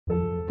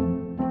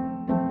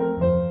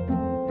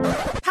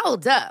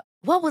Hold up.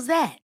 What was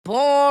that?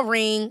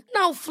 Boring.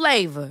 No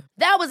flavor.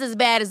 That was as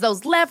bad as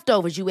those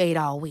leftovers you ate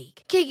all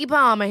week. Keke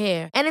Palmer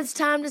here, and it's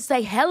time to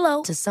say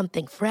hello to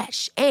something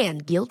fresh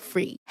and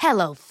guilt-free.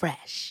 Hello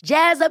Fresh.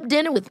 Jazz up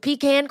dinner with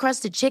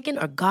pecan-crusted chicken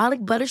or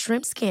garlic butter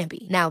shrimp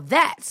scampi. Now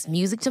that's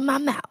music to my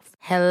mouth.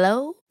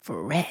 Hello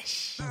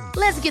Fresh.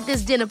 Let's get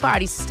this dinner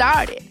party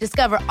started.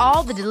 Discover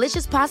all the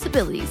delicious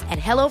possibilities at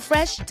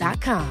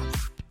hellofresh.com.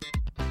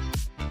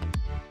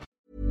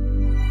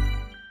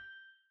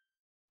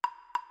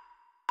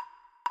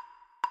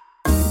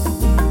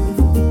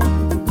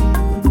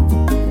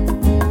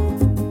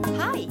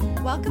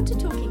 Welcome to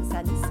Talking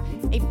Sense,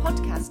 a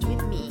podcast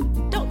with me,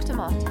 Dr.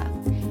 Marta.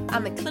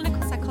 I'm a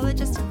clinical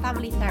psychologist and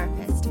family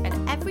therapist,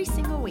 and every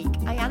single week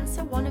I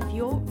answer one of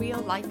your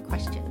real-life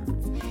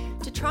questions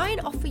to try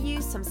and offer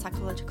you some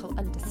psychological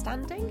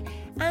understanding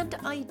and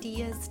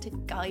ideas to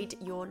guide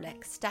your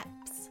next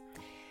steps.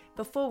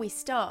 Before we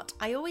start,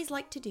 I always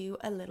like to do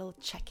a little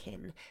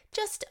check-in,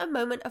 just a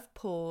moment of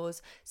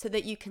pause so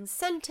that you can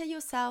center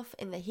yourself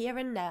in the here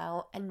and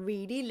now and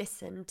really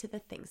listen to the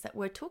things that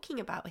we're talking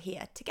about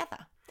here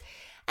together.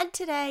 And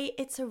today,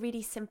 it's a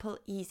really simple,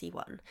 easy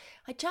one.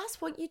 I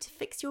just want you to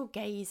fix your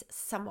gaze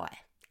somewhere,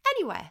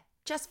 anywhere,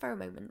 just for a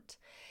moment.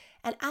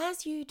 And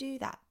as you do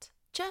that,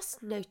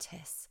 just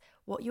notice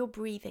what your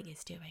breathing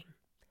is doing.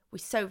 We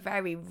so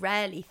very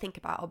rarely think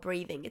about our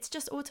breathing. It's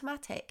just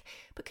automatic.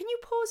 But can you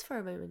pause for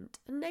a moment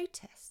and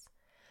notice?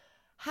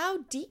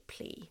 How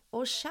deeply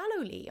or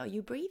shallowly are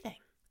you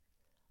breathing?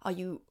 Are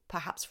you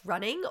perhaps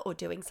running or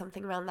doing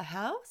something around the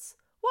house?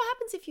 What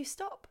happens if you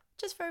stop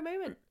just for a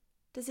moment?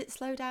 Does it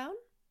slow down?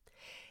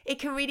 It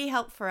can really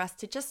help for us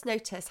to just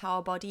notice how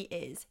our body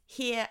is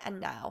here and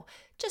now.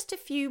 Just a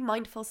few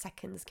mindful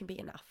seconds can be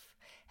enough.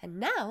 And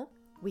now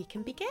we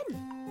can begin.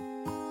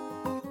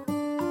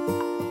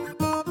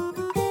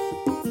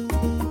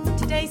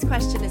 Today's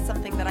question is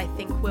something that I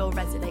think will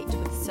resonate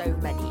with so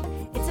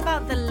many. It's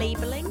about the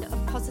labelling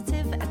of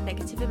positive and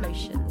negative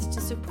emotions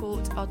to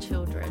support our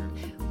children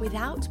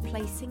without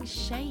placing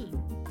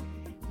shame.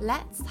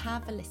 Let's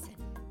have a listen.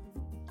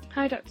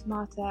 Hi Dr.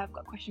 Marta, I've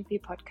got a question for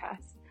your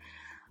podcast.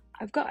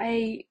 I've got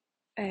a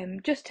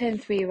just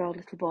turned 3-year-old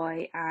little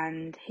boy,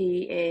 and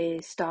he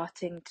is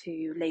starting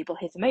to label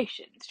his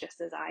emotions just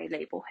as I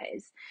label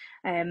his.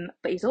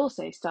 But he's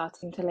also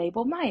starting to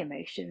label my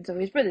emotions or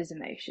his brother's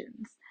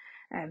emotions.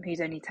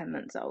 He's only 10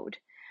 months old.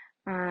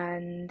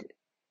 And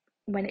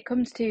when it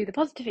comes to the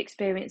positive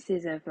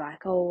experiences of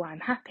like, oh,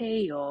 I'm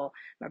happy, or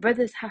my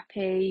brother's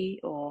happy,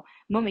 or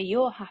mummy,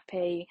 you're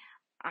happy,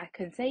 I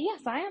can say,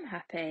 yes, I am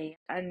happy.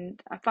 And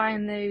I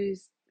find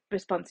those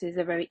responses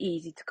are very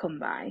easy to come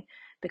by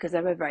because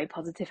they're a very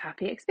positive,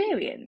 happy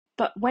experience.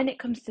 But when it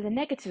comes to the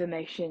negative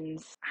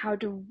emotions, how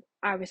do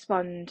I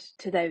respond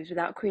to those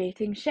without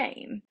creating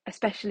shame?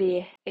 Especially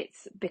if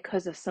it's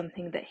because of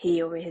something that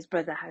he or his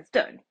brother has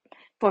done.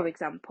 For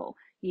example,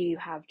 you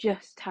have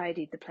just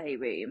tidied the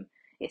playroom.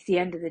 It's the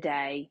end of the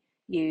day.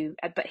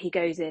 But he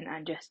goes in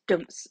and just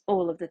dumps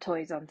all of the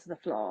toys onto the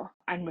floor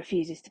and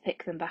refuses to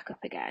pick them back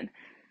up again.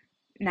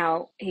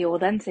 Now, he will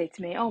then say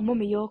to me, oh,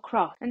 mummy, you're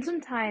cross. And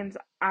sometimes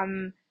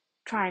I'm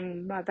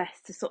trying my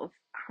best to sort of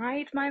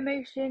hide my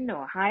emotion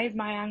or hide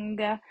my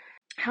anger.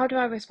 How do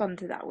I respond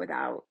to that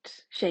without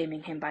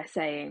shaming him by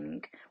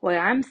saying, well,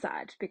 I'm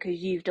sad because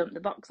you've dumped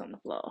the box on the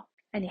floor?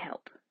 Any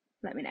help?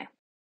 Let me know.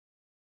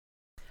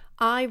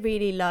 I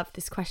really love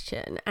this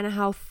question and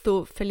how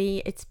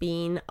thoughtfully it's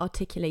been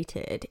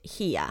articulated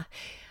here.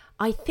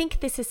 I think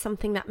this is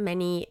something that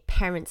many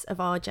parents of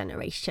our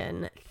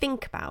generation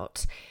think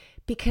about,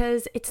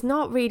 because it's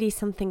not really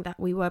something that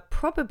we were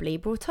probably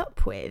brought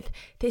up with.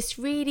 This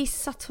really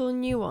subtle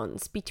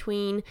nuance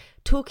between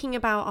talking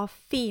about our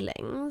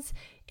feelings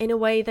in a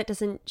way that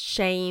doesn't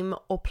shame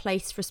or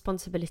place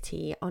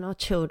responsibility on our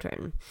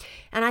children.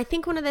 And I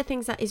think one of the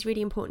things that is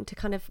really important to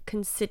kind of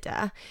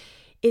consider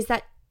is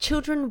that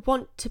children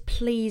want to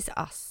please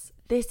us.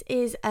 This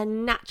is a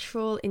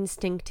natural,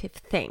 instinctive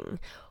thing.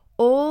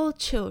 All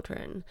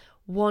children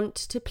want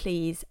to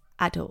please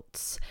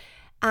adults,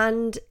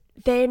 and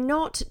they're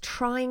not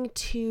trying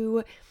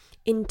to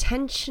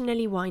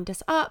intentionally wind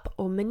us up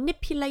or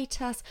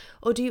manipulate us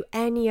or do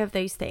any of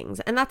those things.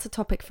 And that's a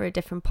topic for a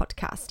different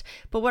podcast.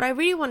 But what I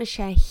really want to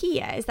share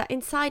here is that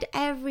inside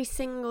every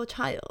single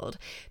child,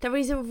 there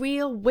is a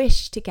real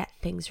wish to get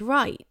things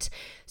right.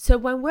 So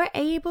when we're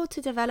able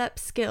to develop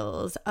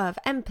skills of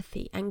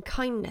empathy and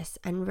kindness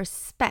and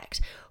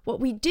respect, what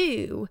we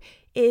do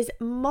is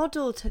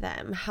model to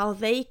them how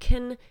they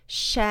can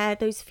share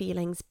those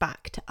feelings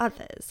back to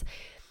others.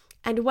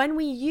 And when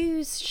we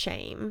use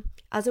shame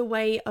as a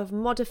way of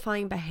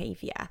modifying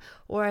behavior,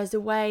 or as a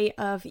way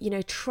of,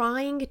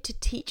 trying to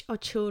teach our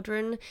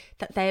children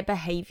that their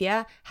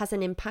behavior has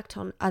an impact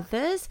on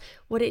others,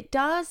 what it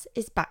does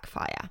is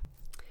backfire.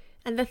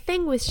 And the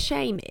thing with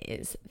shame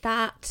is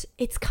that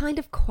it's kind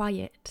of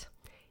quiet.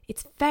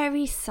 It's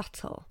very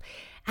subtle,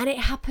 and it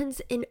happens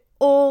in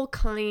all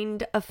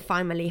kind of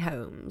family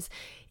homes.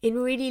 In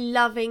really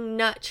loving,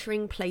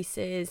 nurturing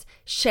places,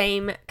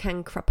 shame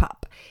can crop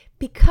up.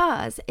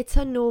 because it's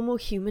a normal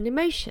human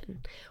emotion.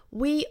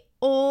 We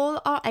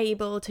all are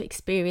able to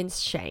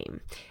experience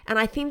shame. And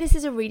I think this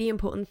is a really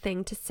important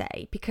thing to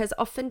say, because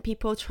often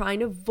people try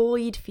and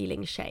avoid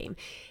feeling shame.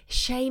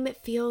 Shame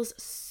feels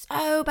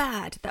so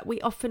bad that we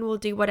often will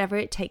do whatever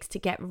it takes to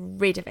get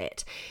rid of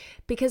it.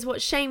 Because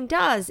what shame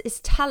does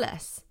is tell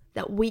us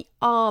that we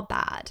are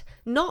bad,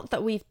 not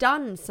that we've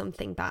done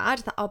something bad,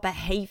 that our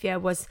behavior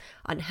was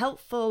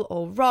unhelpful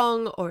or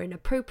wrong or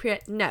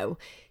inappropriate. No,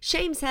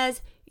 shame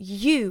says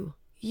you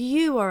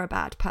are a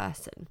bad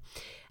person.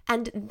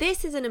 And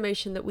this is an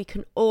emotion that we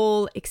can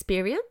all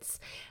experience.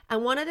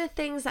 And one of the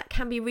things that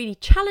can be really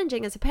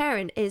challenging as a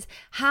parent is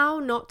how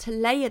not to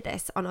layer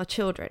this on our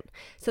children.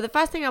 So the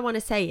first thing I want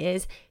to say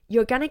is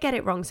you're going to get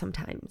it wrong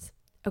sometimes.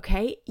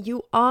 Okay,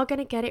 you are going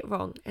to get it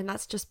wrong. And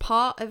that's just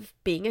part of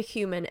being a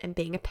human and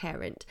being a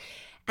parent.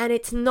 And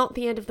it's not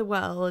the end of the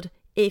world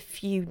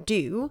if you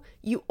do.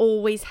 You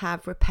always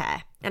have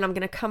repair. And I'm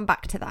going to come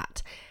back to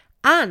that.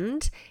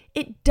 And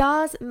it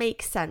does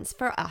make sense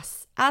for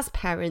us as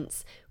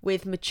parents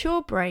with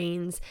mature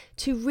brains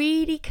to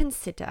really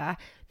consider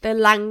the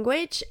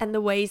language and the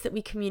ways that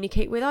we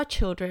communicate with our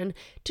children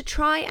to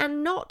try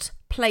and not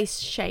place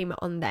shame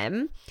on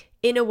them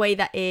in a way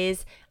that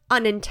is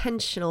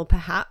unintentional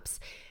perhaps,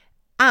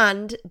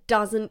 and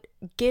doesn't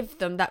give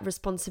them that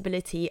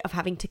responsibility of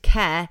having to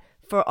care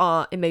for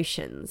our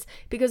emotions.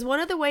 Because one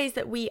of the ways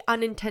that we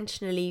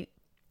unintentionally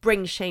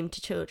bring shame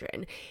to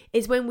children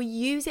is when we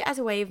use it as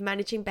a way of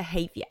managing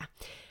behavior.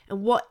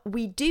 And what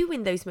we do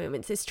in those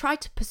moments is try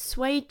to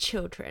persuade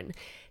children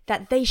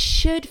that they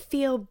should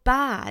feel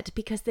bad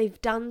because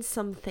they've done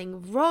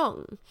something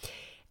wrong.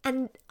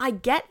 And I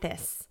get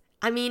this.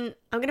 I mean,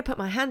 I'm going to put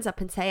my hands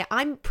up and say,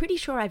 I'm pretty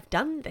sure I've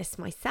done this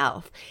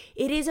myself.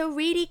 It is a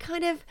really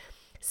kind of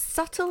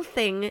subtle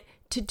thing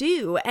to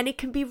do, and it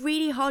can be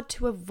really hard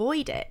to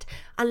avoid it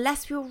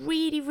unless we're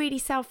really, really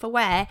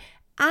self-aware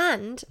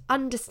and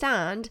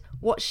understand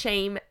what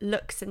shame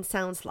looks and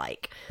sounds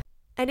like.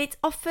 And it's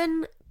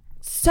often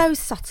so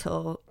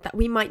subtle that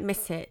we might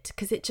miss it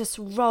because it just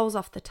rolls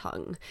off the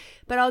tongue.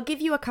 But I'll give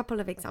you a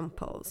couple of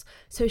examples.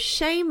 So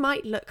shame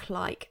might look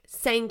like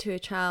saying to a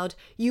child,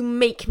 "You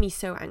make me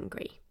so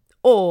angry,"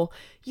 or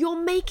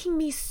 "You're making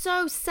me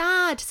so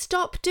sad,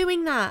 stop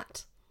doing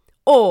that,"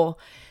 or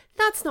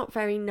 "That's not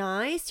very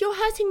nice, you're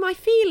hurting my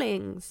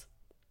feelings."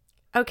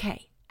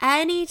 Okay,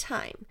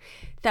 anytime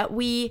that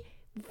we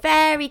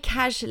very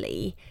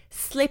casually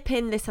slip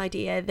in this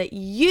idea that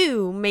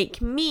you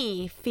make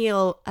me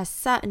feel a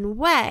certain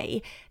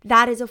way,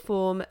 that is a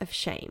form of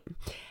shame.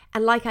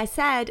 And like I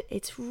said,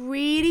 it's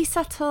really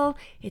subtle,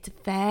 it's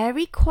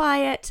very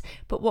quiet,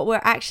 but what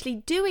we're actually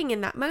doing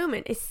in that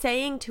moment is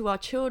saying to our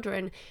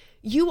children,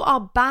 you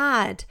are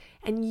bad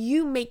and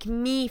you make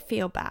me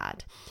feel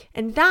bad.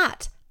 And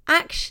that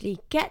actually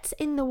gets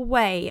in the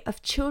way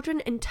of children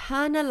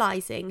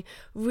internalizing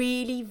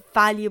really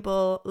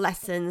valuable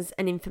lessons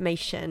and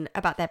information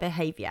about their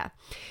behavior.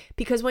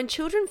 Because when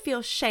children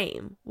feel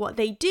shame, what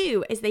they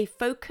do is they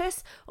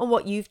focus on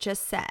what you've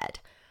just said.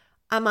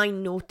 Am I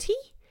naughty?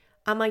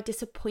 Am I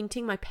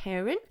disappointing my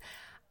parent?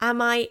 Am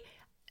I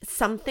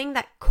something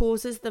that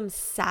causes them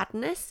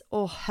sadness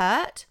or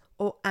hurt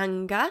or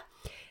anger?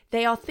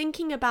 They are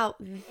thinking about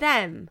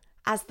them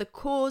as the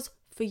cause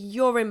for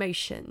your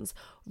emotions,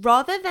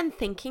 rather than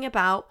thinking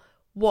about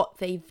what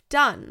they've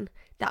done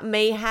that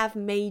may have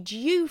made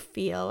you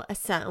feel a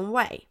certain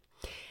way.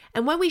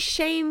 And when we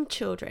shame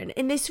children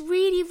in this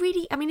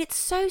really, I mean, it's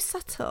so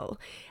subtle,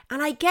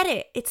 and I get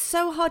it, it's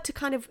so hard to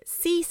kind of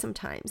see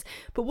sometimes,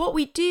 but what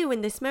we do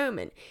in this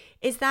moment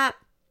is that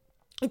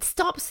it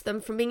stops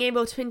them from being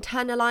able to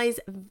internalize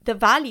the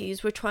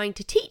values we're trying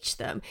to teach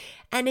them,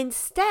 and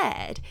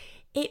instead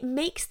it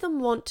makes them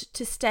want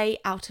to stay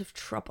out of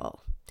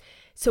trouble.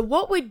 So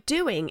what we're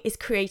doing is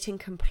creating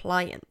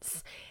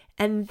compliance.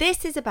 And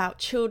this is about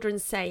children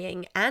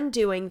saying and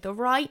doing the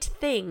right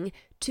thing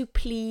to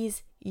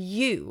please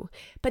you.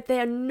 But they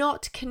are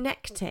not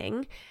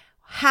connecting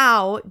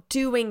how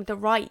doing the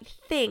right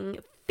thing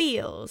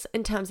feels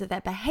in terms of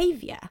their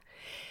behavior.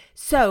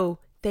 So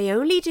they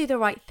only do the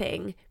right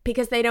thing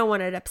because they don't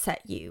want to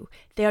upset you.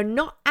 They are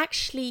not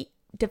actually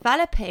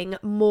developing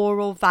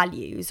moral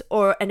values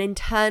or an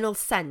internal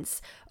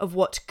sense of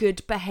what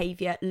good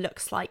behavior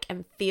looks like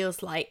and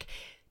feels like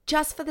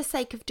just for the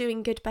sake of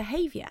doing good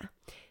behavior.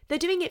 They're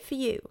doing it for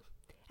you.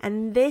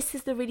 And this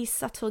is the really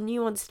subtle,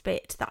 nuanced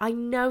bit that I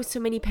know so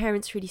many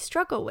parents really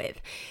struggle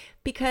with,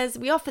 because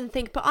we often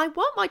think, but I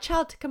want my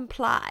child to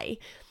comply.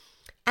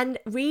 And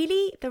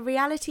really, the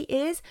reality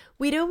is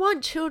we don't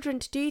want children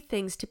to do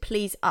things to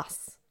please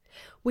us.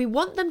 We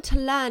want them to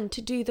learn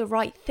to do the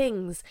right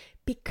things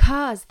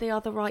because they are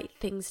the right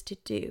things to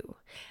do.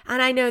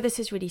 And I know this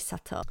is really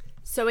subtle.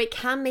 So it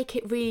can make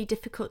it really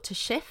difficult to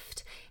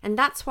shift. And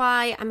that's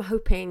why I'm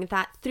hoping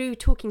that through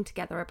talking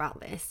together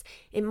about this,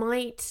 it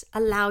might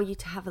allow you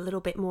to have a little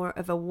bit more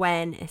of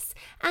awareness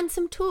and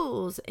some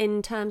tools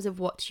in terms of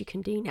what you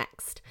can do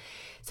next.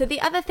 So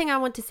the other thing I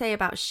want to say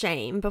about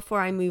shame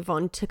before I move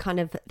on to kind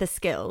of the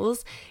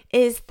skills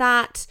is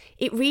that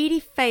it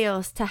really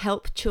fails to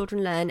help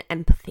children learn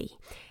empathy.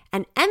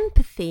 And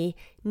empathy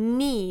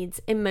needs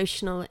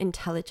emotional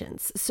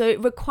intelligence. So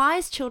it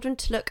requires children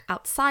to look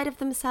outside of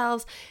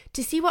themselves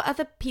to see what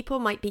other people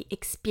might be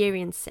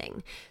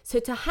experiencing. So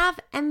to have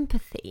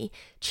empathy,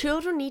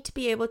 children need to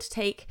be able to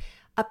take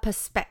a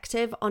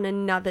perspective on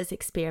another's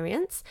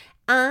experience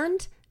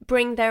and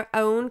bring their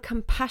own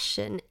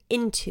compassion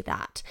into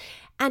that.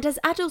 And as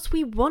adults,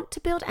 we want to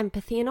build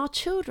empathy in our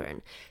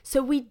children.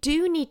 So we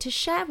do need to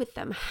share with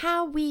them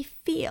how we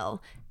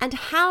feel and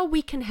how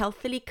we can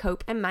healthily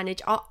cope and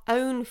manage our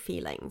own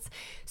feelings.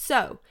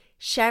 So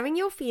sharing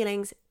your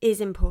feelings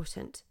is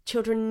important.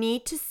 Children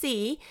need to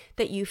see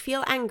that you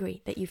feel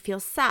angry, that you feel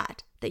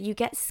sad, that you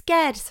get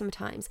scared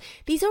sometimes.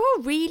 These are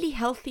all really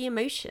healthy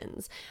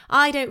emotions.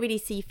 I don't really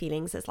see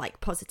feelings as like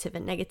positive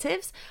and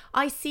negatives.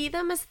 I see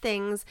them as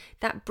things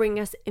that bring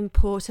us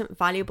important,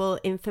 valuable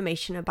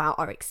information about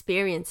our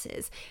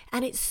experiences.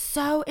 And it's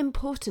so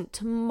important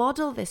to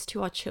model this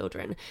to our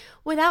children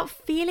without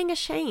feeling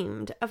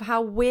ashamed of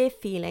how we're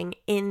feeling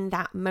in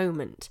that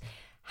moment.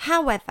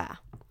 However,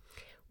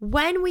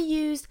 when we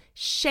use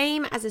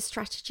shame as a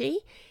strategy,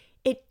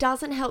 it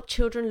doesn't help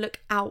children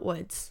look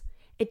outwards.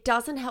 It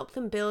doesn't help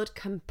them build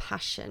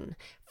compassion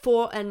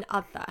for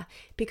another,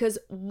 because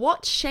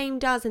what shame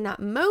does in that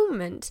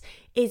moment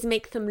is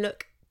make them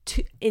look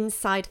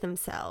inside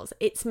themselves.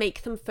 It's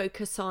make them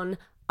focus on,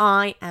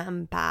 I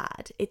am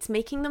bad. It's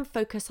making them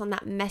focus on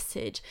that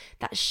message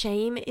that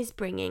shame is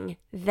bringing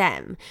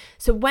them.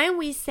 So when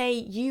we say,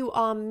 you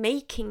are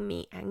making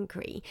me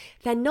angry,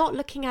 they're not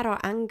looking at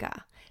our anger.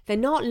 They're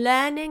not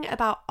learning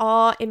about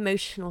our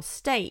emotional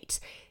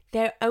state.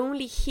 They're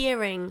only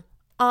hearing,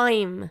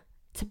 I'm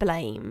to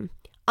blame.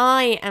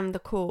 I am the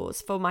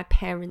cause for my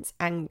parents'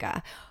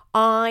 anger.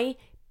 I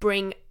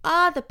bring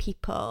other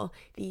people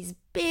these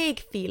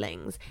big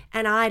feelings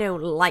and I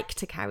don't like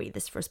to carry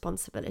this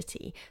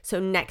responsibility.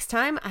 So next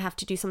time I have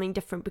to do something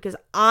different because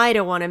I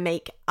don't want to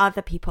make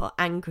other people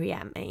angry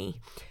at me.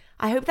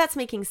 I hope that's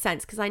making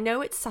sense, because I know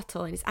it's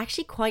subtle and it's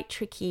actually quite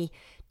tricky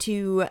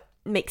to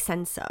make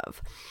sense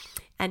of.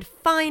 And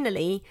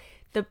finally,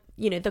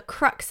 the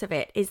crux of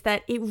it is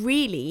that it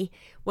really,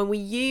 when we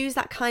use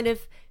that kind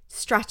of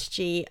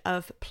strategy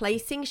of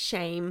placing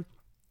shame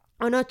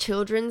on our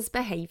children's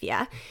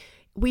behavior,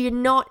 we are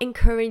not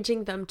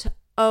encouraging them to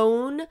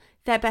own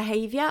their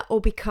behavior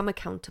or become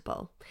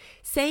accountable.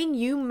 Saying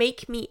you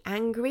make me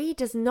angry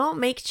does not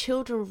make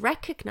children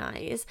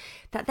recognize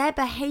that their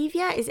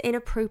behavior is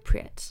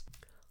inappropriate.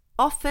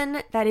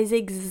 Often that is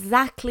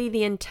exactly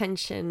the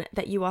intention,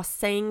 that you are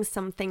saying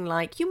something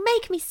like, you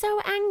make me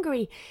so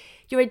angry.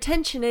 Your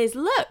intention is,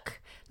 look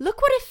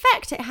what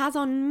effect it has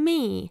on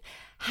me.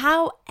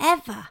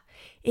 However,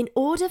 in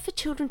order for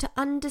children to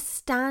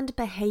understand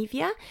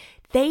behavior,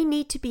 they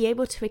need to be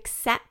able to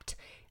accept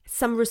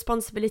some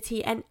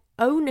responsibility and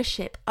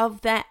ownership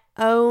of their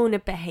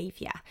own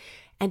behavior.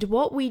 And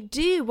what we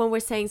do when we're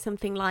saying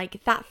something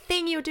like, that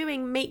thing you're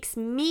doing makes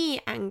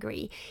me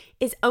angry,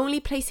 is only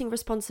placing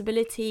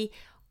responsibility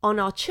on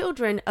our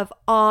children of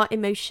our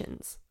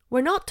emotions.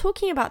 We're not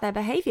talking about their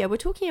behavior, we're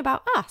talking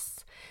about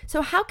us.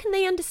 So how can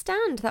they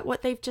understand that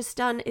what they've just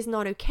done is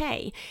not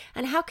okay?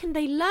 And how can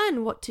they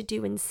learn what to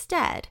do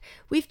instead?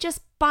 We've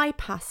just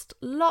bypassed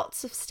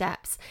lots of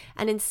steps,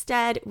 and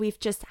instead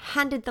we've just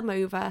handed them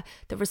over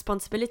the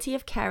responsibility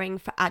of caring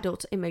for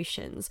adult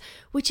emotions,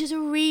 which is a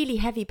really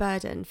heavy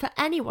burden for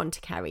anyone to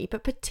carry,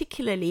 but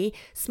particularly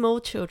small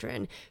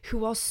children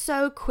who are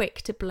so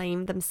quick to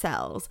blame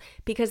themselves,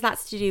 because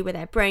that's to do with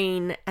their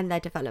brain and their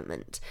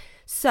development.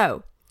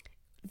 So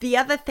the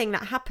other thing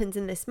that happens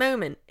in this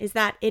moment is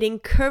that it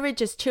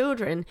encourages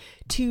children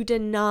to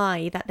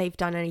deny that they've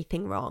done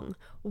anything wrong.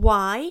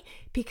 Why?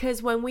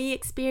 Because when we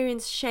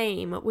experience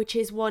shame, which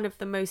is one of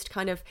the most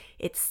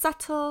it's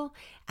subtle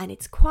and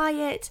it's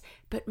quiet,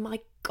 but my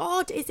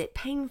God, is it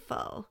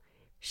painful?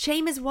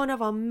 Shame is one of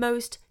our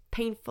most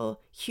painful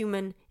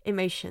human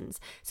emotions.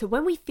 So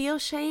when we feel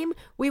shame,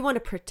 we want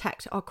to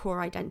protect our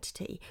core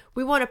identity.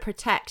 We want to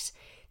protect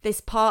this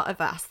part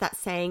of us that's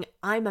saying,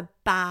 I'm a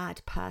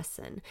bad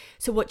person.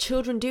 So what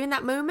children do in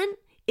that moment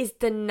is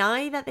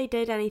deny that they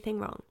did anything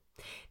wrong.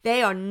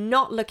 They are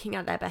not looking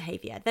at their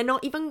behavior. They're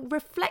not even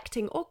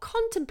reflecting or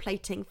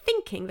contemplating,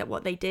 thinking that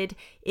what they did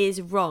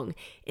is wrong.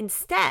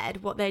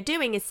 Instead, what they're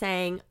doing is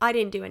saying, I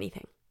didn't do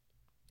anything.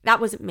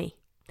 That wasn't me.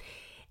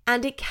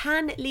 And it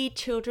can lead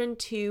children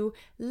to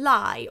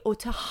lie or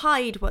to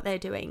hide what they're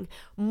doing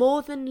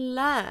more than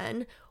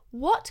learn,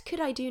 what could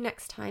I do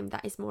next time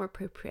that is more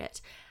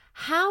appropriate?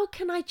 How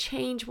can I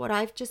change what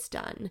I've just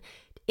done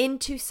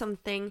into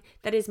something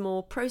that is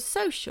more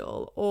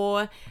pro-social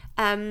or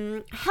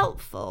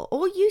helpful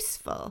or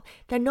useful?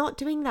 They're not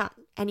doing that.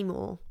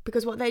 anymore,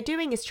 because what they're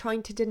doing is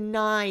trying to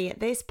deny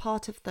this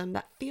part of them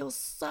that feels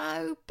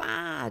so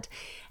bad.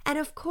 And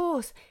of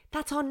course,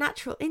 that's our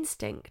natural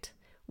instinct.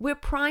 We're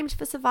primed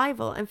for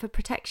survival and for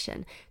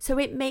protection. So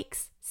it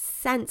makes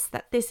sense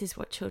that this is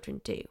what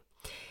children do.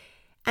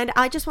 And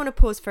I just want to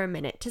pause for a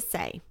minute to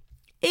say,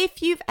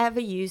 if you've ever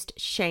used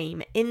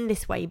shame in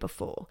this way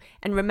before,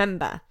 and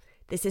remember,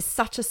 this is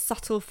such a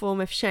subtle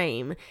form of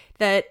shame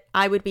that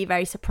I would be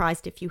very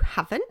surprised if you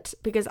haven't,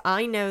 because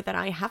I know that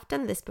I have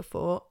done this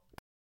before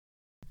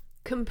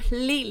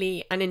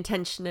completely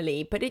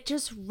unintentionally, but it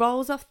just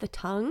rolls off the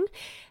tongue.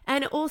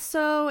 And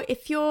also,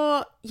 if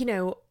you're,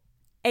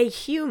 a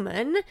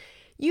human,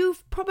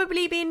 you've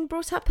probably been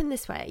brought up in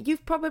this way.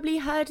 You've probably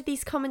heard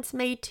these comments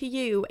made to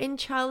you in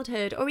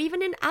childhood or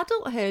even in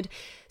adulthood.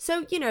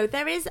 So,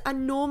 there is a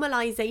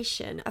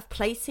normalization of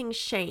placing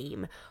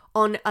shame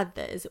on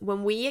others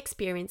when we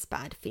experience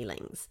bad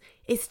feelings.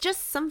 It's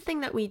just something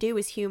that we do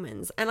as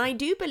humans. And I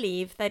do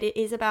believe that it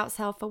is about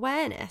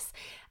self-awareness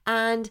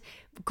and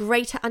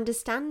greater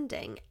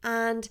understanding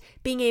and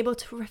being able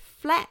to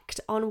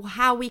reflect on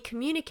how we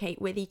communicate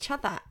with each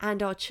other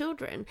and our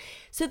children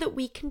so that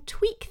we can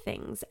tweak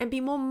things and be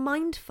more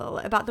mindful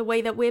about the way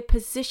that we're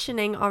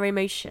positioning our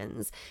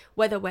emotions,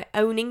 whether we're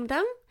owning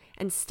them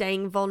and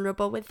staying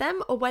vulnerable with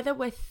them or whether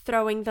we're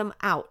throwing them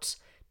out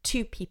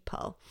to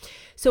people.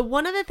 So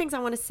one of the things I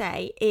want to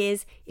say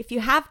is, if you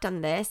have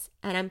done this,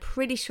 and I'm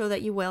pretty sure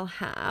that you will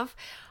have,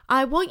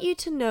 I want you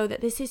to know that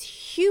this is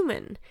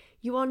human.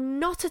 You are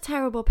not a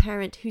terrible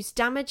parent who's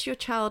damaged your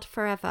child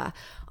forever.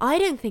 I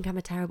don't think I'm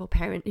a terrible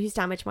parent who's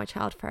damaged my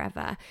child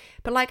forever.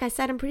 But like I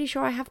said, I'm pretty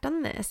sure I have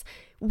done this.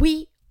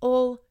 We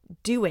all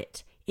do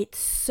it. It's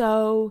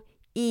so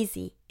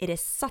easy. It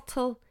is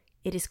subtle.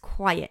 It is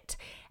quiet.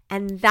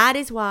 And that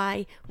is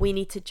why we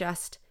need to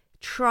just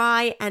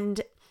try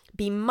and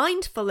be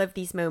mindful of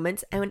these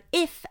moments, and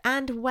if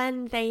and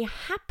when they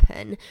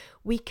happen,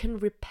 we can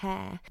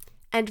repair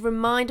and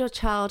remind our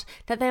child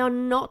that they are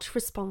not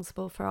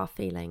responsible for our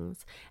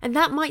feelings. And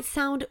that might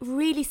sound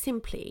really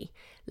simply,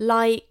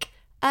 like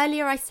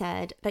earlier I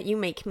said that you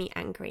make me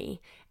angry,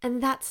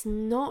 and that's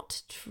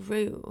not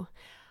true.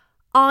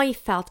 I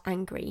felt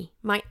angry.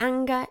 My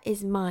anger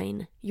is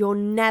mine. You're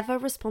never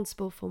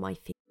responsible for my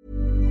feelings.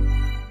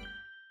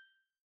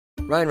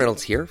 Ryan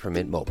Reynolds here from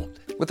Mint Mobile.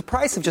 With the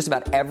price of just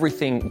about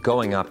everything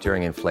going up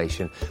during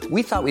inflation,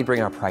 we thought we'd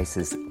bring our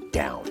prices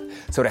down.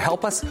 So to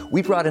help us,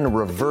 we brought in a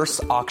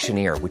reverse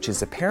auctioneer, which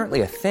is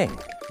apparently a thing.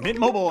 Mint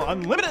Mobile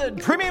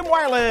Unlimited Premium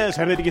Wireless.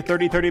 How to get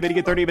 30, 30, bit to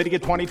get 30, bit to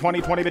get 20,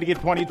 20, 20, bit to get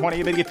 20, 20,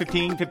 bit to get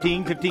 15,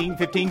 15, 15,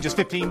 15, just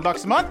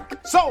 $15 a month?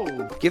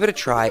 Sold! Give it a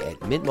try at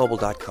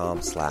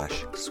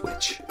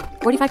mintmobile.com/switch.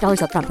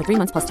 $45 up front for 3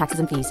 months plus taxes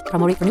and fees.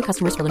 Promo rate for new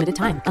customers for limited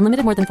time.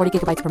 Unlimited more than 40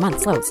 gigabytes per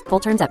month. Slows full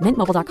terms at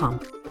mintmobile.com.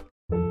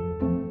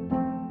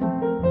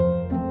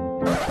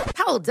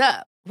 Hold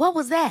up. What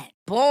was that?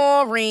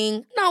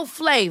 Boring. No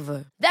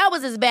flavor. That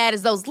was as bad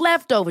as those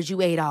leftovers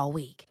you ate all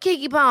week.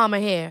 Keke Palmer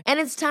here, and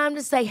it's time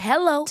to say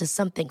hello to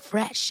something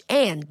fresh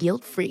and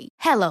guilt-free.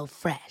 Hello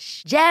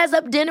Fresh. Jazz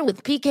up dinner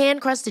with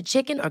pecan-crusted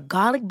chicken or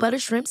garlic butter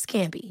shrimp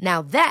scampi.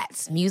 Now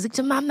that's music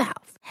to my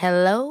mouth.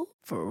 Hello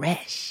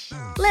Fresh.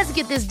 Let's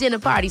get this dinner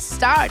party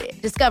started.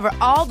 Discover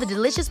all the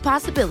delicious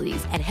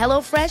possibilities at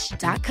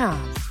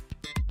hellofresh.com.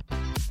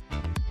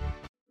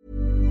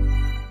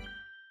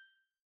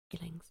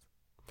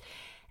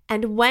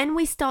 And when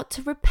we start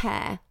to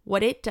repair,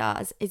 what it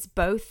does is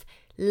both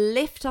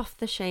lift off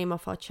the shame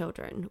off our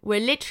children. We're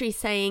literally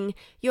saying,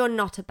 you're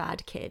not a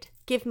bad kid.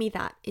 Give me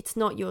that. It's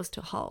not yours to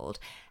hold.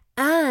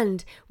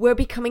 And we're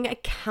becoming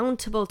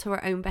accountable to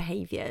our own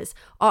behaviors,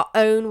 our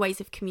own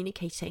ways of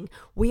communicating.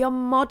 We are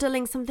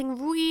modeling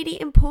something really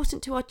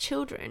important to our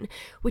children,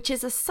 which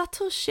is a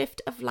subtle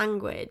shift of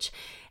language,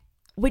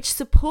 which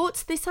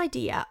supports this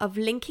idea of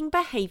linking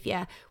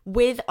behavior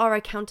with our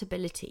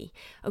accountability.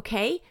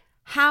 Okay?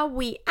 How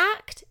we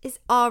act is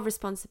our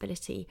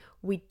responsibility.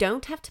 We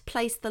don't have to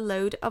place the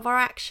load of our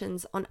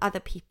actions on other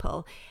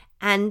people,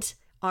 and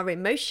our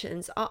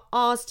emotions are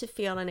ours to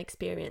feel and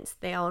experience.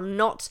 They are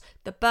not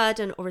the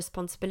burden or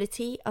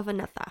responsibility of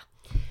another.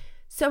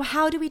 So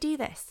how do we do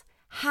this?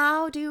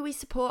 How do we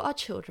support our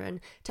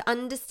children to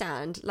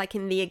understand, like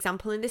in the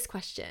example in this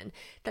question,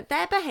 that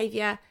their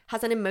behavior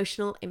has an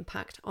emotional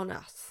impact on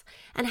us?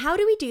 And how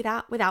do we do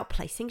that without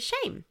placing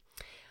shame?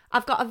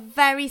 I've got a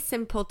very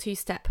simple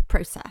 2-step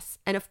process.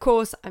 And of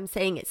course, I'm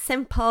saying it's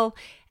simple,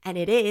 and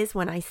it is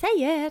when I say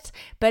it,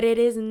 but it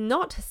is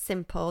not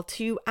simple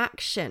to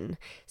action.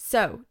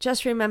 So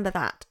just remember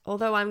that.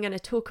 Although I'm going to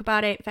talk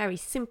about it very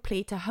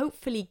simply to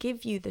hopefully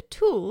give you the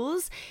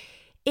tools,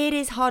 it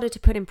is harder to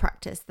put in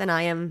practice than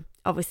I am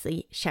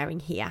obviously sharing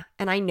here.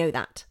 And I know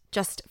that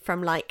just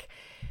from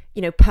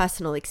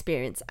personal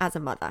experience as a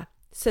mother.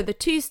 So the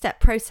 2-step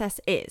process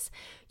is,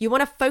 you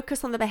want to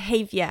focus on the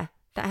behavior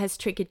that has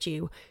triggered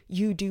you.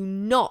 You do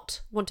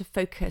not want to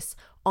focus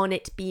on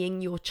it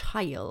being your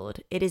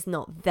child. It is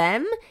not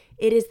them,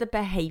 it is the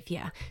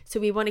behavior. So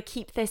we want to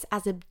keep this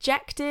as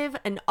objective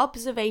an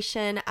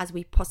observation as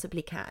we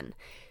possibly can.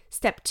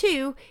 Step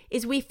 2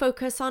 is we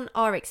focus on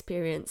our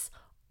experience,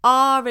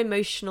 our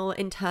emotional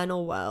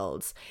internal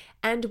worlds,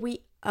 and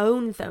we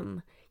own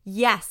them.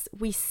 Yes,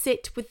 we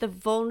sit with the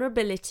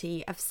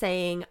vulnerability of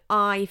saying,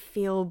 I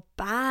feel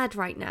bad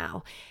right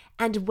now.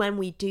 And when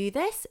we do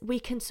this, we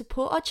can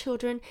support our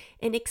children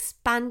in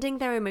expanding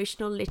their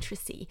emotional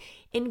literacy,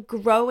 in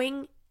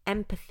growing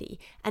empathy,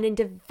 and in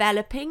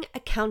developing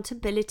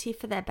accountability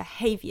for their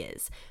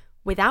behaviors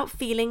without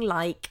feeling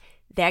like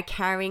they're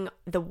carrying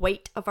the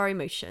weight of our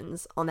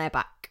emotions on their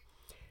back.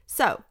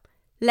 So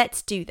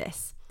let's do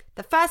this.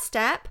 The first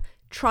step,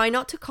 try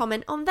not to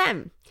comment on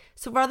them.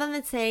 So rather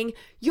than saying,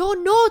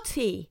 you're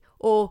naughty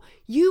or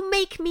you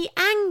make me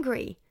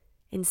angry,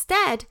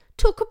 instead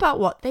talk about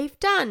what they've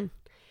done.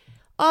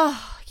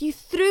 Oh, you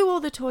threw all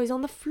the toys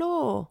on the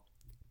floor.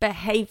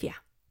 Behavior.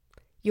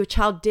 Your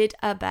child did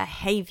a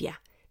behavior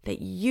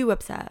that you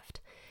observed.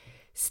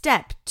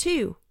 Step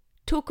 2,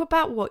 talk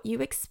about what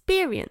you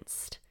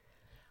experienced.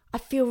 I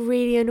feel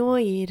really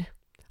annoyed.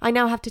 I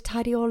now have to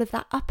tidy all of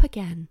that up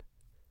again.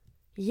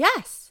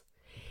 Yes,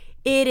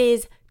 it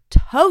is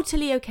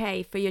totally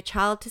okay for your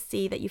child to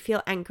see that you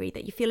feel angry,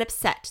 that you feel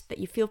upset, that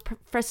you feel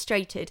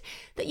frustrated,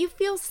 that you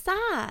feel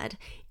sad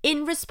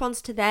in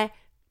response to their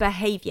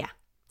behavior.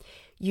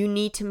 You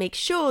need to make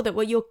sure that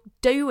what you're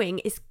doing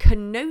is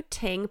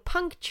connoting,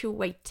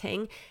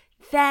 punctuating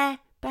their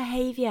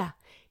behavior.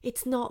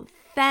 It's not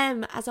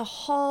them as a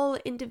whole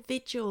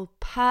individual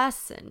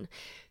person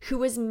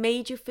who has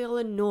made you feel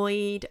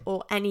annoyed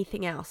or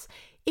anything else.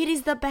 It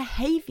is the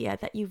behavior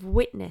that you've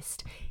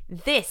witnessed.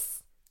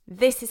 This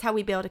is how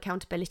we build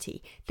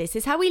accountability. This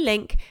is how we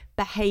link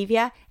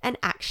behavior and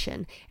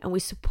action, and we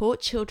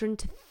support children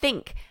to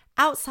think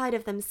outside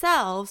of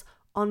themselves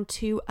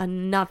onto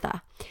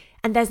another.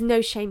 And there's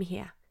no shame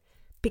here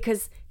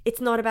because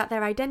it's not about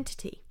their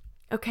identity,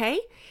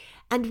 okay?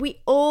 And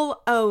we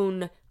all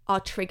own our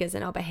triggers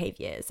and our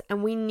behaviors,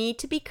 and we need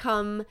to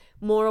become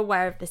more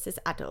aware of this as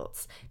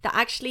adults, that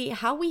actually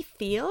how we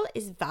feel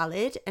is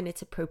valid and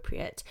it's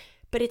appropriate,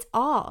 but it's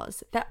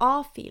ours. They're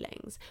our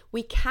feelings.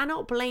 We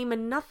cannot blame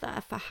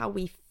another for how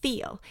we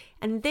feel.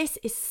 And this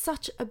is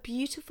such a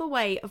beautiful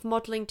way of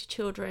modeling to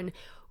children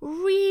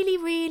really,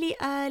 really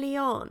early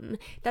on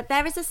that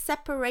there is a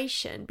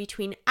separation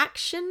between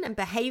action and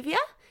behavior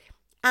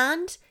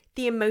and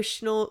the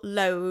emotional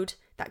load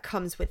that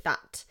comes with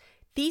that.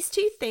 These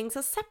two things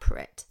are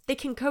separate. They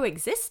can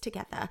coexist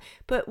together,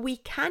 but we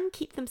can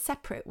keep them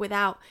separate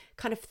without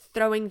kind of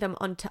throwing them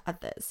onto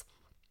others.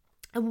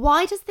 And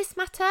why does this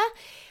matter?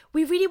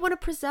 We really want to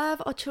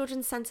preserve our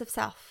children's sense of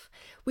self.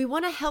 We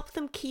want to help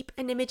them keep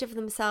an image of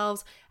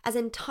themselves as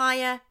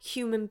entire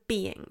human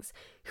beings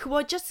who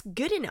are just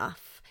good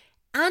enough,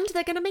 and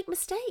they're going to make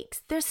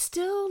mistakes. They're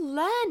still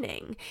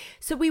learning.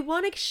 So we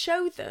want to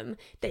show them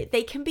that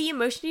they can be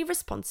emotionally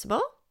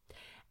responsible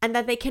and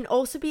that they can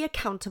also be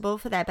accountable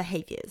for their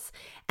behaviors,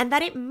 and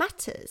that it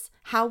matters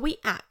how we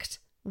act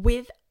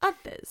with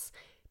others.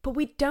 But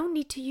we don't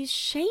need to use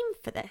shame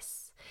for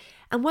this.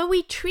 And when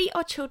we treat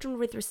our children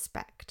with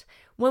respect,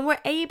 when we're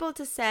able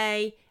to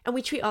say, and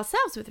we treat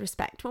ourselves with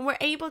respect, when we're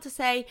able to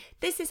say,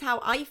 this is how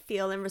I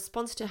feel in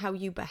response to how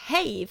you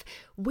behave,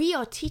 we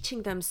are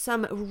teaching them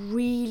some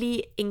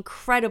really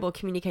incredible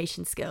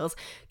communication skills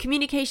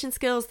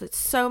that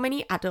so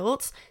many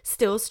adults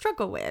still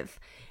struggle with.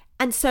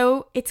 And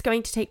so it's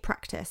going to take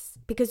practice,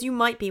 because you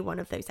might be one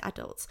of those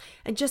adults,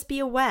 and just be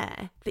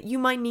aware that you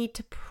might need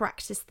to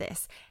practice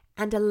this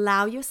and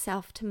allow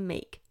yourself to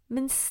make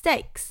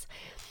mistakes.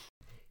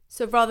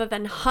 So rather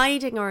than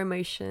hiding our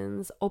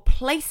emotions or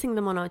placing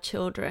them on our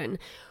children,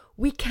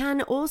 we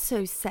can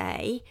also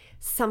say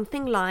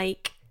something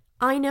like,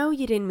 I know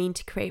you didn't mean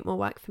to create more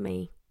work for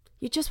me.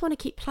 You just want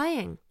to keep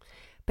playing,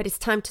 but it's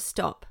time to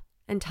stop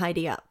and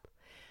tidy up.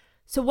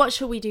 So what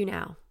shall we do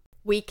now?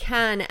 We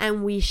can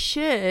and we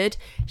should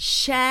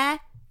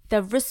share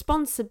the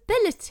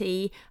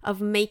responsibility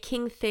of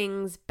making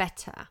things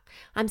better.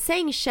 I'm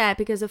saying share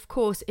because, of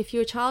course, if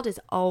your child is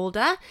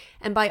older,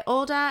 and by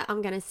older,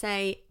 I'm going to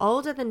say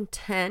older than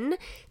 10,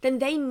 then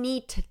they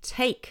need to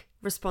take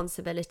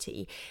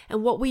responsibility.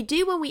 And what we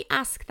do when we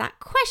ask that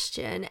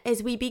question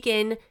is we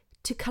begin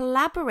to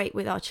collaborate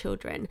with our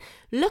children.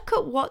 Look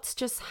at what's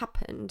just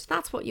happened.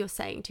 That's what you're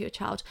saying to your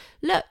child.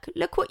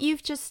 Look what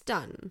you've just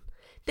done.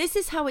 This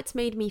is how it's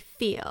made me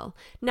feel.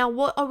 Now,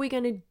 what are we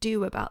going to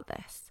do about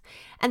this?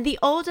 And the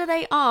older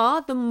they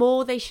are, the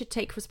more they should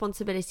take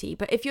responsibility.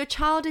 But if your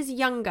child is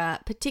younger,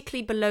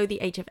 particularly below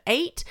the age of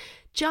 8,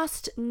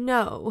 just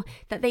know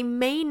that they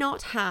may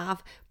not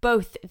have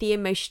both the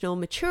emotional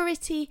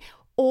maturity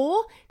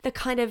or the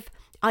kind of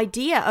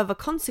idea of a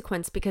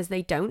consequence, because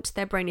they don't.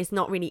 Their brain is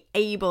not really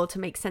able to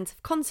make sense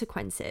of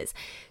consequences.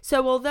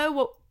 So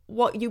although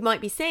what you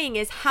might be saying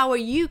is, how are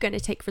you going to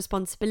take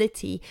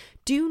responsibility?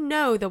 Do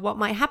know that what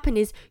might happen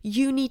is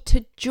you need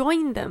to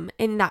join them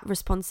in that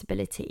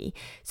responsibility,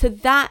 so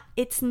that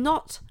it's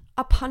not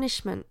a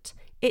punishment,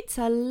 it's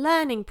a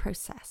learning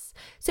process.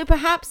 So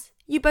perhaps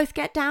you both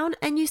get down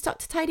and you start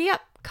to tidy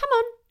up. Come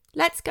on,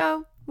 let's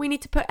go. We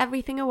need to put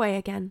everything away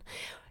again.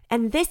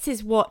 And this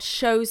is what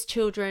shows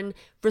children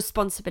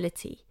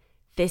responsibility.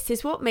 This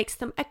is what makes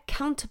them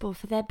accountable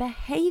for their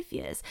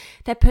behaviors.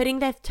 They're putting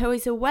their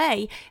toys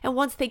away. And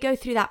once they go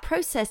through that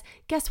process,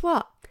 guess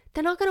what?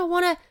 They're not going to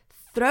want to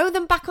throw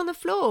them back on the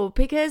floor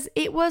because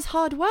it was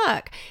hard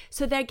work.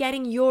 So they're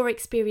getting your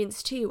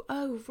experience too.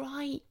 Oh,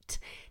 right.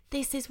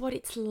 This is what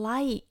it's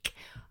like.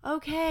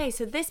 Okay,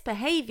 so this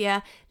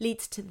behavior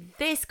leads to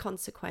this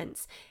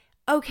consequence.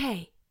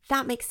 Okay,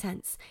 that makes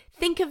sense.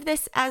 Think of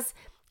this as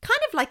kind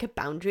of like a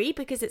boundary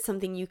because it's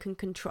something you can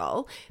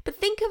control, but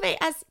think of it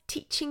as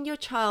teaching your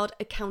child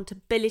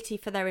accountability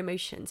for their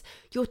emotions.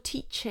 You're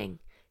teaching,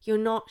 you're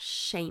not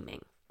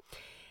shaming.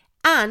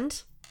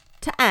 And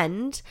to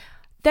end,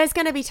 there's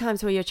going to be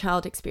times where your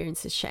child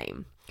experiences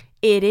shame.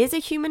 It is a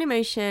human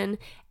emotion,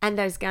 and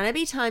there's going to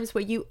be times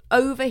where you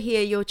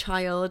overhear your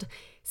child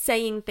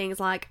saying things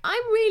like,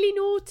 I'm really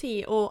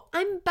naughty, or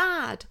I'm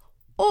bad,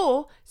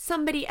 or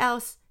somebody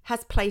else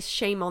has placed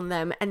shame on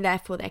them and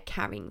therefore they're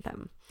carrying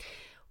them.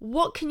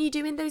 What can you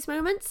do in those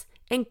moments?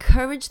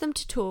 Encourage them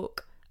to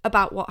talk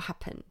about what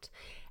happened.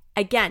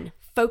 Again,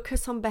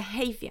 focus on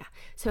behavior.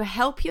 So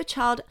help your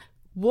child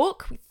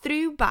walk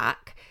through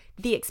back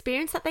the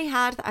experience that they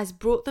had that has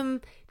brought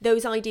them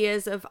those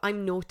ideas of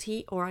I'm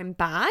naughty or I'm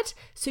bad.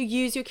 So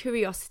use your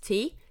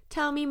curiosity.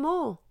 Tell me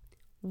more.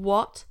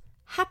 What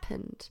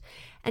happened?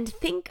 And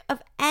think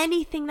of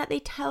anything that they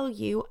tell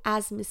you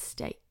as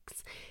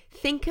mistakes.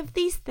 Think of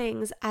these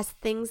things as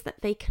things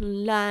that they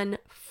can learn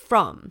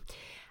from.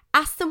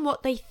 Ask them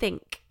what they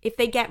think. If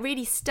they get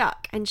really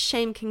stuck, and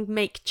shame can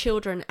make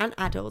children and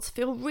adults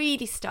feel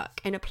really stuck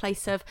in a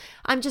place of,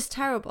 I'm just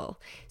terrible.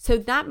 So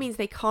that means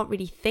they can't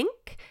really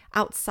think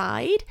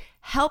outside.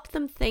 Help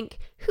them think,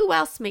 who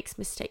else makes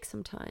mistakes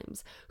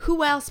sometimes?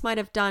 Who else might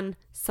have done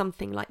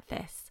something like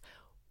this?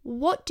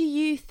 What do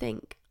you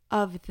think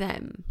of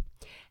them?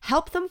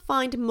 Help them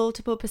find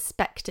multiple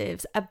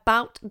perspectives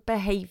about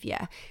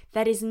behavior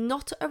that is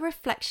not a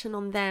reflection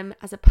on them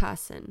as a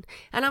person.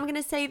 And I'm going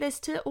to say this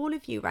to all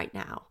of you right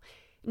now.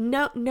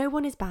 No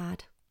one is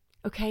bad,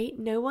 okay?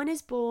 No one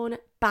is born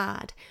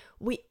bad.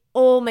 We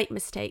all make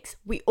mistakes.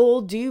 We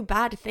all do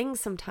bad things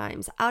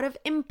sometimes out of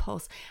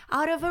impulse,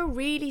 out of a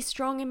really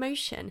strong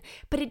emotion.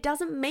 But it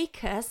doesn't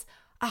make us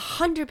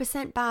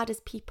 100% bad as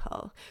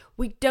people.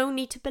 We don't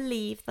need to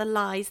believe the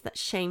lies that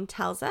shame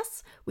tells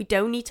us. We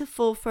don't need to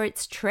fall for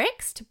its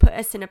tricks to put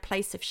us in a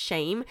place of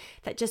shame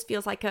that just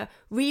feels like a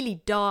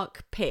really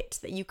dark pit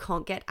that you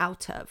can't get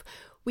out of.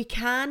 We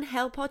can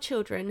help our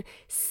children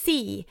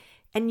see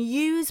and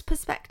use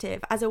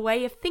perspective as a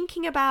way of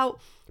thinking about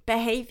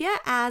behavior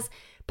as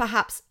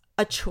perhaps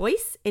a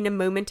choice in a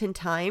moment in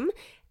time,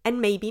 and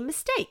maybe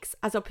mistakes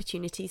as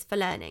opportunities for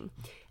learning.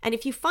 And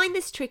if you find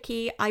this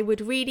tricky, I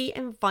would really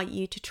invite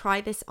you to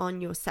try this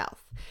on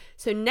yourself.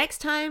 So next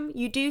time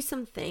you do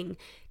something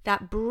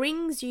that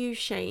brings you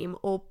shame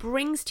or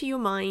brings to your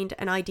mind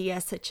an idea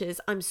such as,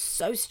 I'm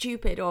so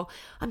stupid, or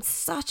I'm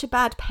such a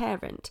bad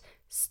parent,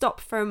 stop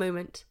for a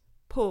moment,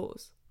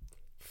 pause,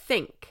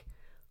 think,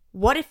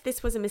 what if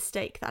this was a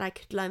mistake that I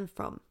could learn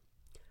from?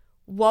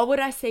 What would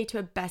I say to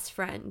a best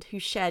friend who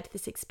shared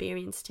this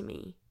experience to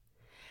me?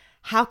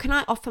 How can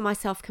I offer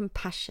myself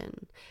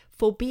compassion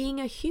for being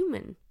a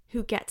human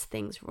who gets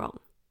things wrong?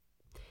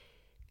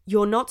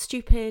 You're not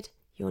stupid.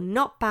 You're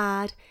not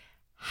bad.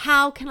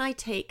 How can I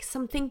take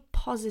something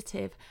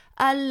positive,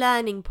 a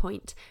learning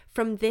point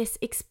from this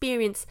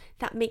experience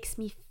that makes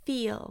me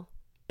feel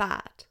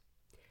bad?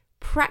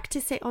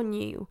 Practice it on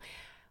you.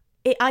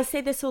 I say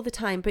this all the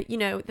time, but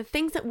the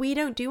things that we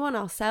don't do on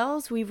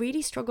ourselves, we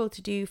really struggle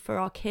to do for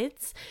our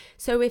kids.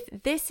 So if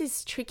this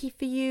is tricky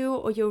for you,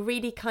 or you're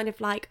really kind of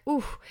like,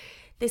 ooh,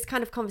 this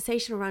kind of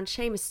conversation around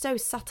shame is so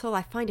subtle,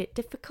 I find it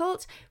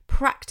difficult,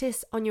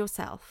 practice on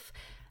yourself.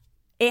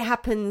 It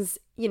happens,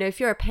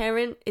 if you're a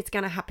parent, it's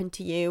going to happen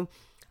to you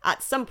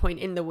at some point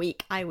in the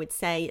week. I would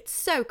say it's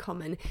so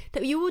common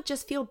that you will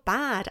just feel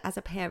bad as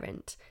a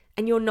parent,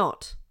 and you're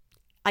not.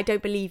 I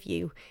don't believe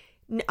you.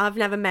 I've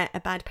never met a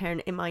bad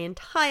parent in my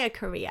entire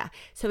career,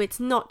 so it's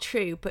not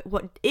true. But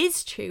what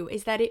is true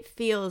is that it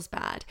feels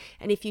bad.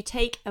 And if you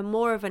take a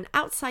more of an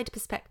outside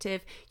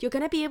perspective, you're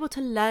going to be able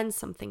to learn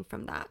something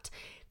from that.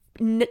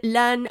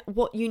 Learn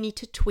what you need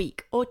to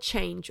tweak or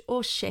change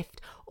or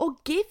shift or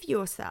give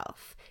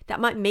yourself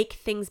that might make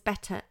things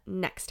better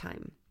next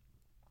time.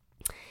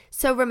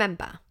 So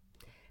remember,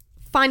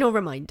 final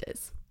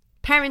reminders.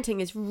 Parenting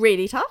is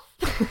really tough.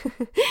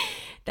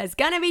 There's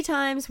going to be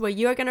times where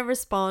you're going to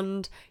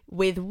respond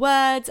with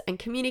words and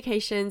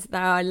communications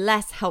that are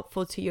less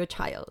helpful to your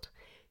child.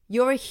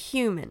 You're a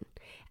human,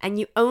 and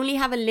you only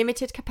have a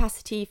limited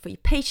capacity for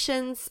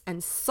patience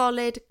and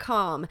solid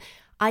calm.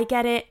 I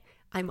get it.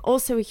 I'm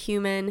also a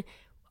human.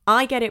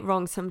 I get it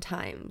wrong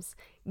sometimes.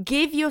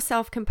 Give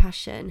yourself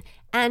compassion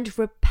and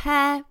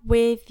repair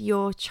with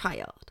your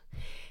child.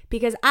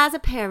 Because as a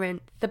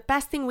parent, the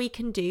best thing we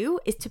can do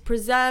is to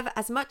preserve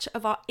as much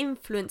of our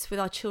influence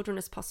with our children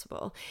as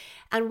possible.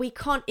 And we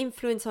can't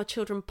influence our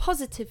children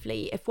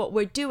positively if what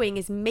we're doing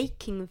is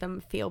making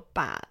them feel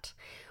bad.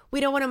 We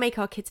don't want to make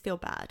our kids feel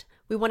bad.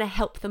 We want to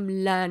help them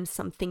learn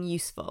something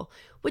useful,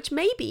 which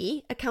may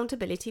be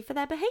accountability for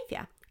their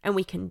behavior. And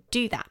we can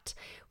do that.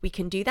 We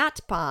can do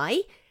that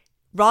by,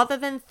 rather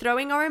than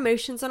throwing our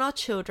emotions on our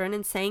children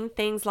and saying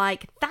things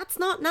like, that's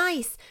not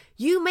nice,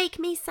 you make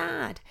me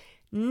sad,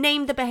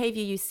 name the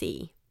behavior you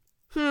see.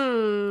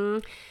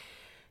 You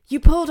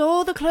pulled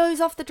all the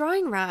clothes off the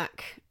drying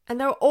rack and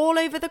they're all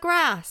over the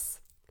grass.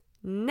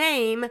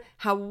 Name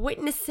how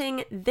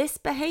witnessing this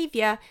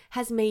behavior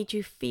has made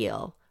you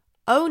feel.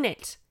 Own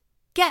it.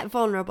 Get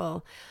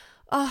vulnerable.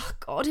 Oh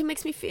God, it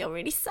makes me feel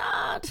really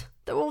sad.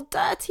 They're all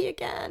dirty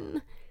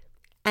again.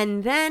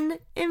 And then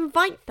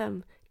invite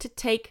them to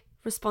take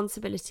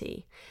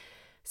responsibility.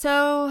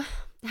 So,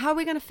 how are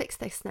we going to fix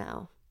this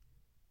now?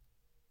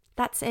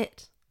 That's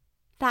it.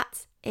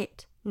 That's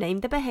it. Name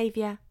the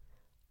behavior.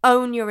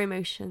 Own your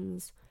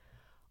emotions.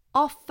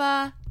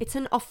 Offer. It's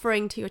an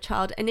offering to your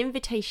child, an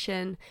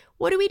invitation.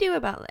 What do we do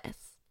about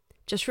this?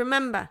 Just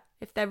remember,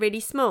 if they're really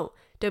small,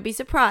 don't be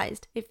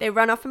surprised if they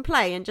run off and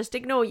play and just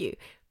ignore you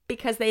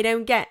because they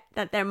don't get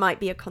that there might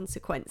be a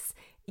consequence.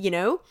 You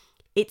know,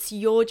 it's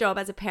your job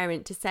as a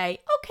parent to say,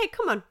 okay,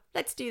 come on,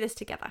 let's do this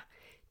together.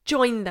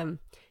 Join them.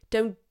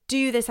 Don't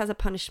do this as a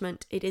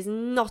punishment. It is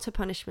not a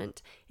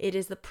punishment. It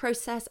is the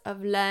process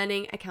of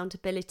learning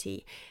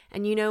accountability.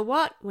 And you know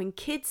what? When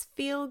kids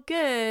feel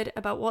good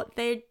about what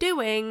they're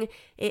doing,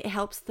 it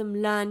helps them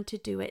learn to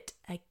do it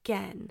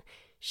again.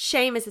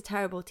 Shame is a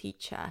terrible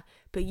teacher,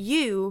 but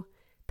you,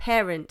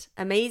 parent,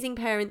 amazing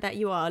parent that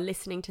you are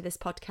listening to this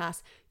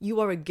podcast, you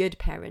are a good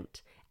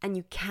parent and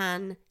you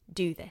can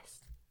do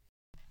this.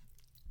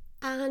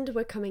 And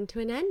we're coming to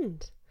an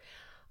end.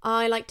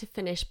 I like to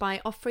finish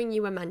by offering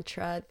you a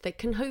mantra that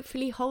can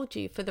hopefully hold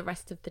you for the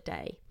rest of the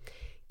day.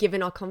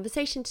 Given our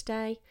conversation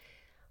today,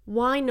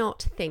 why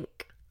not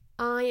think,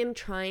 I am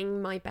trying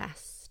my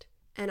best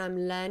and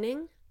I'm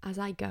learning as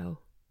I go.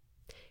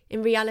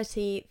 In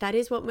reality, that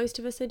is what most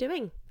of us are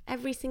doing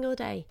every single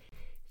day.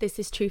 This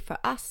is true for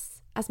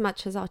us as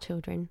much as our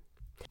children.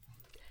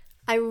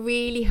 I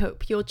really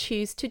hope you'll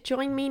choose to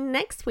join me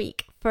next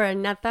week for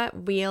another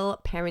Real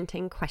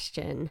Parenting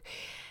question.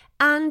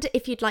 And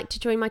if you'd like to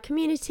join my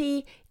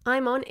community,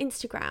 I'm on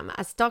Instagram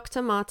as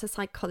Dr. Marta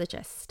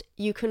Psychologist.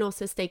 You can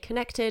also stay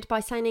connected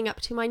by signing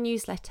up to my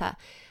newsletter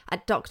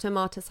at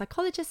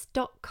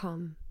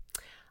drmartapsychologist.com.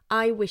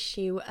 I wish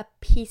you a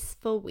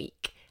peaceful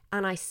week,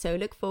 and I so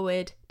look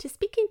forward to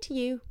speaking to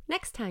you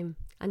next time.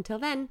 Until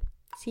then,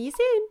 see you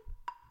soon.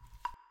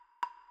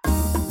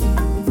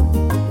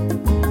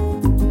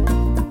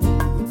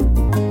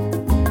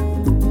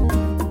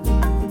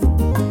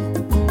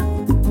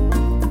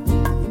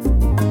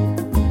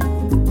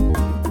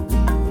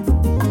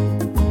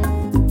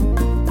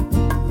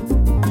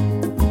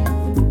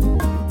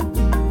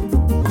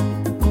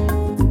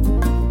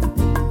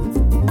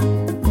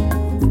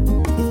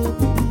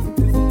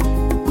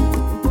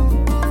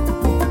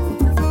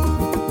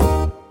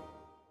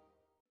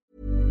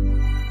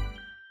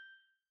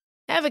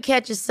 Ever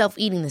catch yourself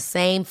eating the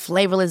same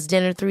flavorless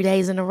dinner 3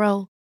 days in a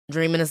row?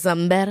 Dreaming of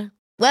something better?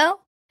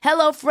 Well,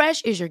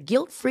 HelloFresh is your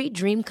guilt-free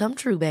dream come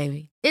true,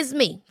 baby. It's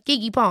me,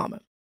 Keke Palmer.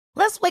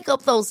 Let's wake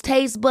up those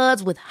taste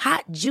buds with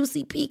hot,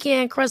 juicy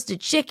pecan-crusted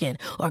chicken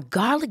or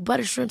garlic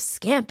butter shrimp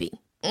scampi.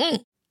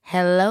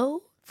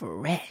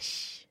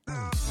 HelloFresh.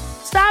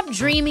 Stop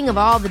dreaming of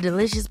all the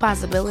delicious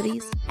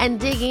possibilities and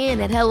dig in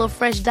at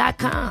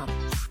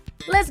HelloFresh.com.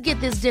 Let's get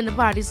this dinner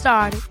party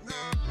started.